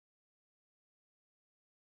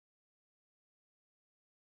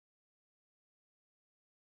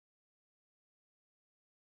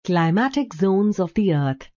Climatic zones of the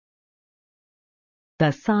Earth.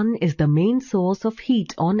 The Sun is the main source of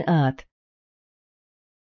heat on Earth.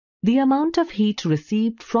 The amount of heat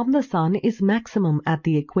received from the Sun is maximum at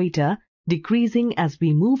the equator, decreasing as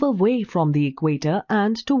we move away from the equator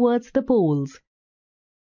and towards the poles.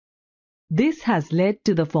 This has led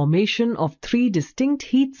to the formation of three distinct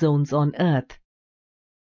heat zones on Earth.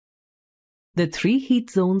 The three heat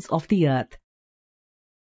zones of the Earth: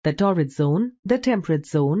 the Torrid Zone, the Temperate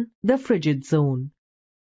Zone, the Frigid Zone.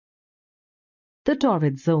 The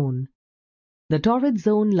Torrid Zone. The Torrid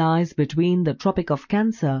Zone lies between the Tropic of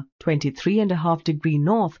Cancer, 23.5 degrees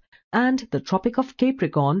north, and the Tropic of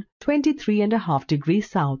Capricorn, 23.5 degrees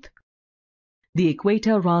south. The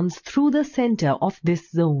equator runs through the center of this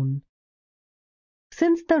zone.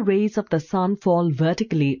 Since the rays of the Sun fall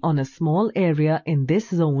vertically on a small area in this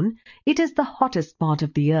zone, it is the hottest part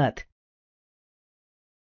of the Earth.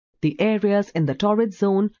 The areas in the Torrid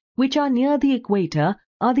Zone which are near the equator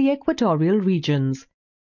are the equatorial regions.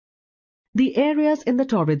 The areas in the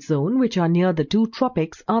Torrid Zone which are near the two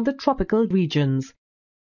tropics are the tropical regions.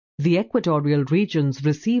 The equatorial regions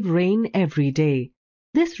receive rain every day.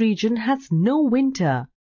 This region has no winter.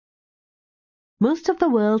 Most of the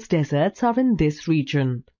world's deserts are in this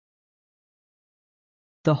region.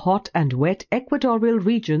 The hot and wet equatorial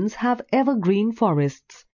regions have evergreen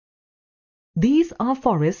forests. These are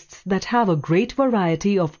forests that have a great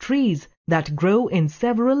variety of trees that grow in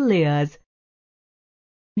several layers.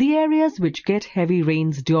 The areas which get heavy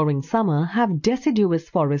rains during summer have deciduous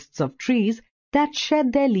forests of trees that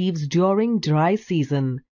shed their leaves during dry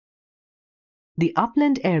season. The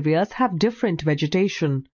upland areas have different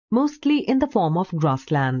vegetation, mostly in the form of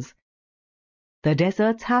grasslands. The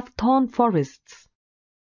deserts have thorn forests.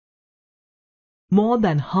 More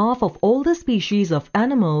than half of all the species of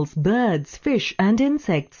animals, birds, fish and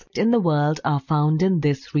insects in the world are found in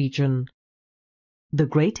this region. The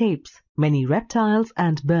great apes, many reptiles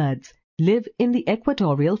and birds live in the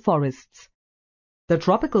equatorial forests. The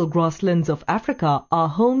tropical grasslands of Africa are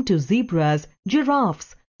home to zebras,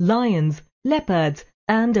 giraffes, lions, leopards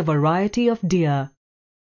and a variety of deer.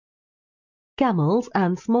 Camels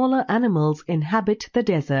and smaller animals inhabit the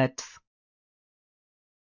deserts.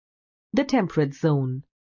 The Temperate Zone.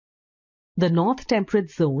 The North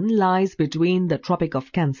Temperate Zone lies between the Tropic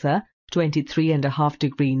of Cancer, 23.5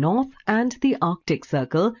 degrees north, and the Arctic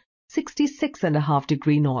Circle, 66.5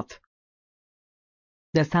 degrees north.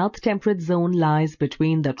 The South Temperate Zone lies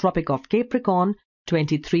between the Tropic of Capricorn,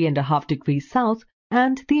 23.5 degrees south,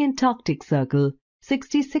 and the Antarctic Circle,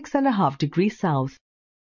 66.5 degrees south.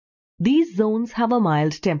 These zones have a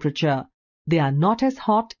mild temperature. They are not as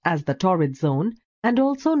hot as the Torrid Zone and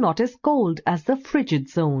also not as cold as the Frigid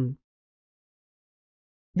Zone.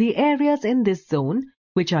 The areas in this zone,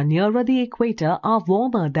 which are nearer the equator, are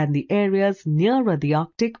warmer than the areas nearer the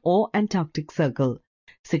Arctic or Antarctic Circle,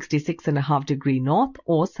 66.5 degrees north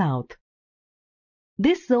or south.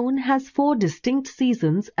 This zone has 4 distinct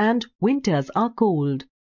seasons and winters are cold.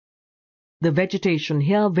 The vegetation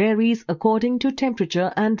here varies according to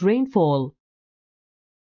temperature and rainfall.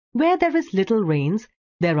 Where there is little rains,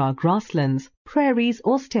 there are grasslands, prairies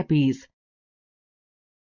or steppes.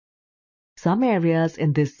 Some areas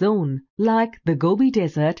in this zone, like the Gobi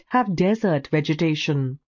Desert, have desert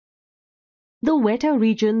vegetation. The wetter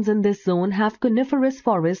regions in this zone have coniferous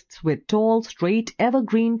forests with tall, straight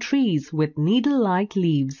evergreen trees with needle-like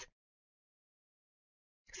leaves.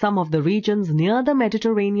 Some of the regions near the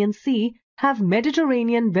Mediterranean Sea have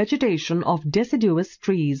Mediterranean vegetation of deciduous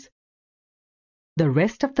trees. The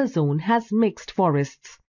rest of the zone has mixed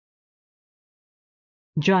forests.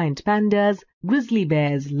 Giant pandas, grizzly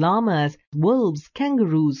bears, llamas, wolves,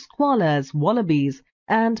 kangaroos, koalas, wallabies,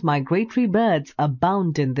 and migratory birds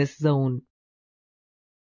abound in this zone.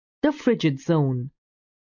 The Frigid Zone.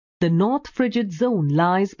 The North Frigid Zone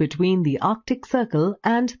lies between the Arctic Circle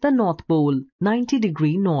and the North Pole, 90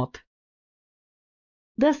 degrees north.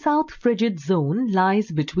 The South Frigid Zone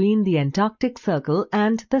lies between the Antarctic Circle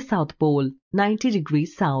and the South Pole, 90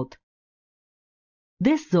 degrees south.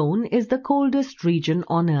 This zone is the coldest region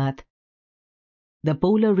on Earth. The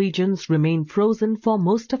polar regions remain frozen for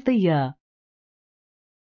most of the year.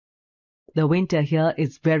 The winter here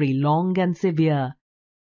is very long and severe.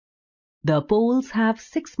 The poles have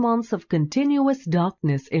 6 months of continuous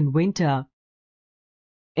darkness in winter.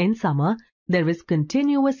 In summer, there is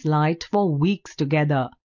continuous light for weeks together.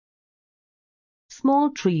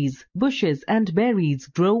 Small trees, bushes and berries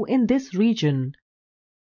grow in this region.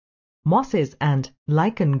 Mosses and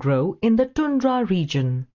lichen grow in the tundra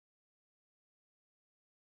region.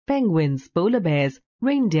 Penguins, polar bears,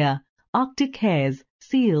 reindeer, Arctic hares,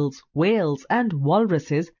 seals, whales and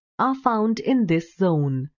walruses are found in this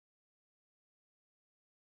zone.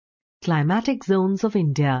 Climatic zones of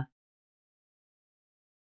India.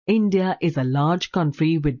 India is a large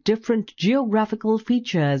country with different geographical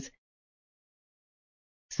features,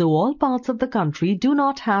 so all parts of the country do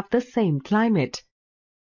not have the same climate.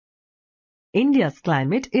 India's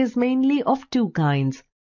climate is mainly of two kinds,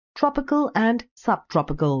 tropical and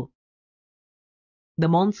subtropical. The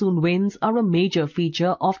monsoon winds are a major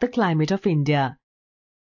feature of the climate of India.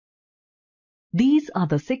 These are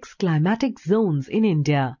the 6 climatic zones in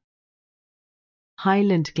India.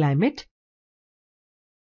 Highland climate,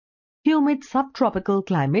 humid subtropical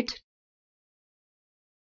climate,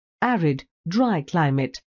 arid dry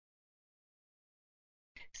climate,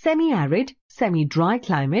 semi-arid semi-dry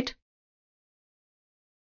climate,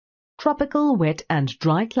 tropical wet and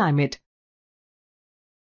dry climate,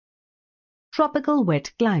 tropical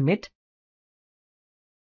wet climate,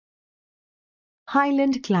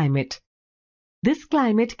 Highland climate. This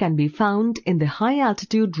climate can be found in the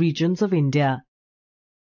high-altitude regions of India.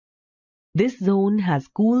 This zone has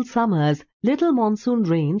cool summers, little monsoon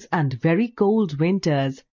rains and very cold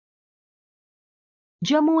winters.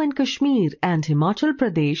 Jammu and Kashmir and Himachal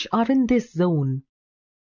Pradesh are in this zone.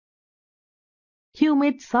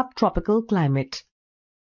 Humid subtropical climate.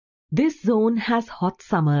 This zone has hot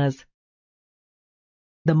summers.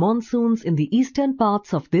 The monsoons in the eastern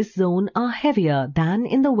parts of this zone are heavier than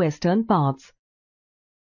in the western parts.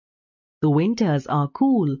 The winters are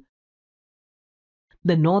cool.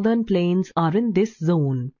 The northern plains are in this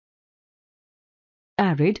zone.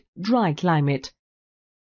 Arid, dry climate.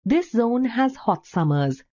 This zone has hot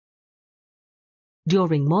summers.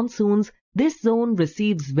 During monsoons, this zone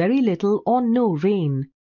receives very little or no rain.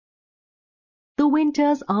 The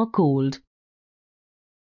winters are cold.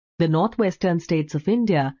 The northwestern states of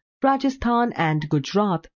India, Rajasthan and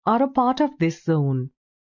Gujarat, are a part of this zone.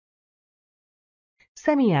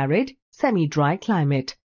 Semi-arid, semi-dry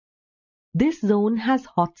climate. This zone has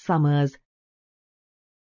hot summers.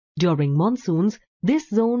 During monsoons, this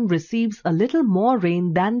zone receives a little more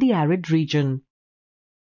rain than the arid region.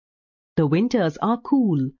 The winters are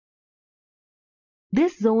cool.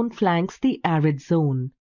 This zone flanks the arid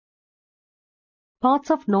zone.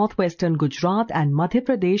 Parts of northwestern Gujarat and Madhya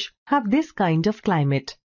Pradesh have this kind of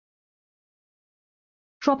climate.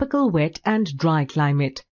 Tropical wet and dry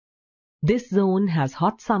climate. This zone has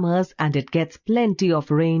hot summers and it gets plenty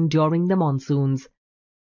of rain during the monsoons.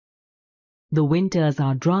 The winters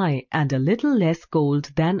are dry and a little less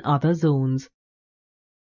cold than other zones.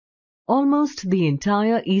 Almost the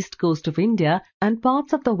entire east coast of India and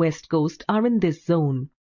parts of the west coast are in this zone.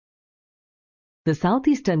 The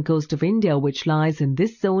southeastern coast of India, which lies in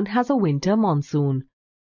this zone, has a winter monsoon.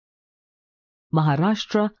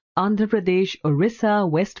 Maharashtra, Andhra Pradesh, Orissa,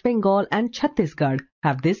 West Bengal and Chhattisgarh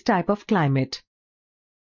have this type of climate.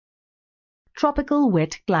 Tropical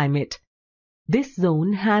wet climate. This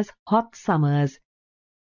zone has hot summers.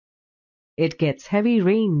 It gets heavy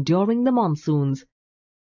rain during the monsoons.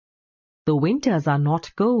 The winters are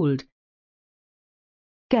not cold.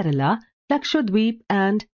 Kerala, Lakshadweep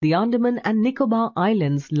and the Andaman and Nicobar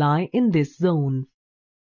Islands lie in this zone.